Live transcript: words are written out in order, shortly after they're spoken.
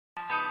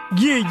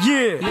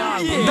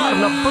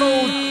دارنا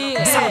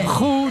برود صعب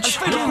خوت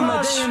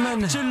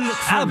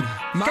عب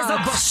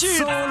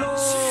برشيد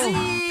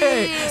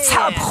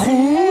صحاب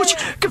خوت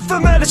كيف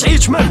ما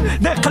تعيش من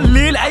دا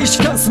قليل عايش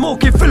كان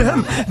سموكي في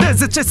الهم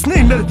دازت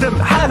سنين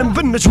نردم حالم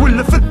بالنج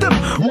ولا في الدم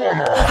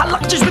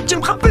حلقت جبتي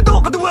مخبي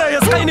دوق دوايا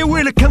سقيني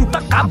ويلك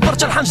نطق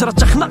عبرت الحنجره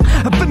تخنق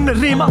بن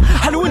الريمه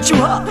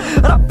حلونتوها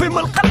ربي من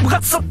القلب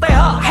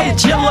غتسطيها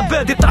حيت يلا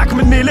بادي طراك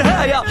مني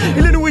لهايا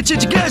الا نويتي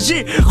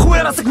تكاجي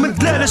خويا راسك من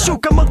دلاله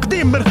شوكه من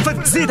قديم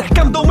مرفد تزيد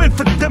حكام دومين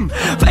في الدم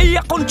في اي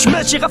قنت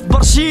ماشي غف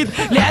برشيد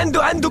اللي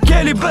عنده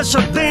كالي باش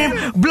الدين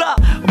بلا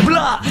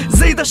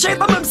زيد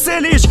الشيطان ما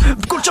مساليش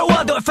بكل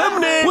تواضع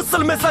فهمني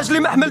وصل الميساج اللي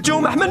ما حملته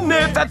وما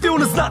حملني فعفي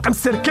ونزناق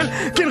مسركل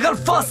كاين غير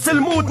فاصل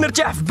الموت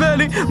نرتاح في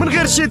بالي من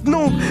غير شي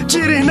ذنوب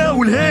تيري هنا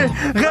والهي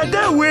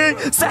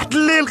غداوي ساحة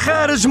الليل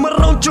خارج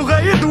مرة وانتو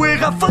غايدوي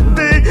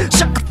غفضي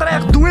شق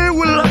الطريق دوي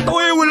ولا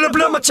طوي ولا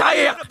بلا ما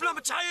تعيق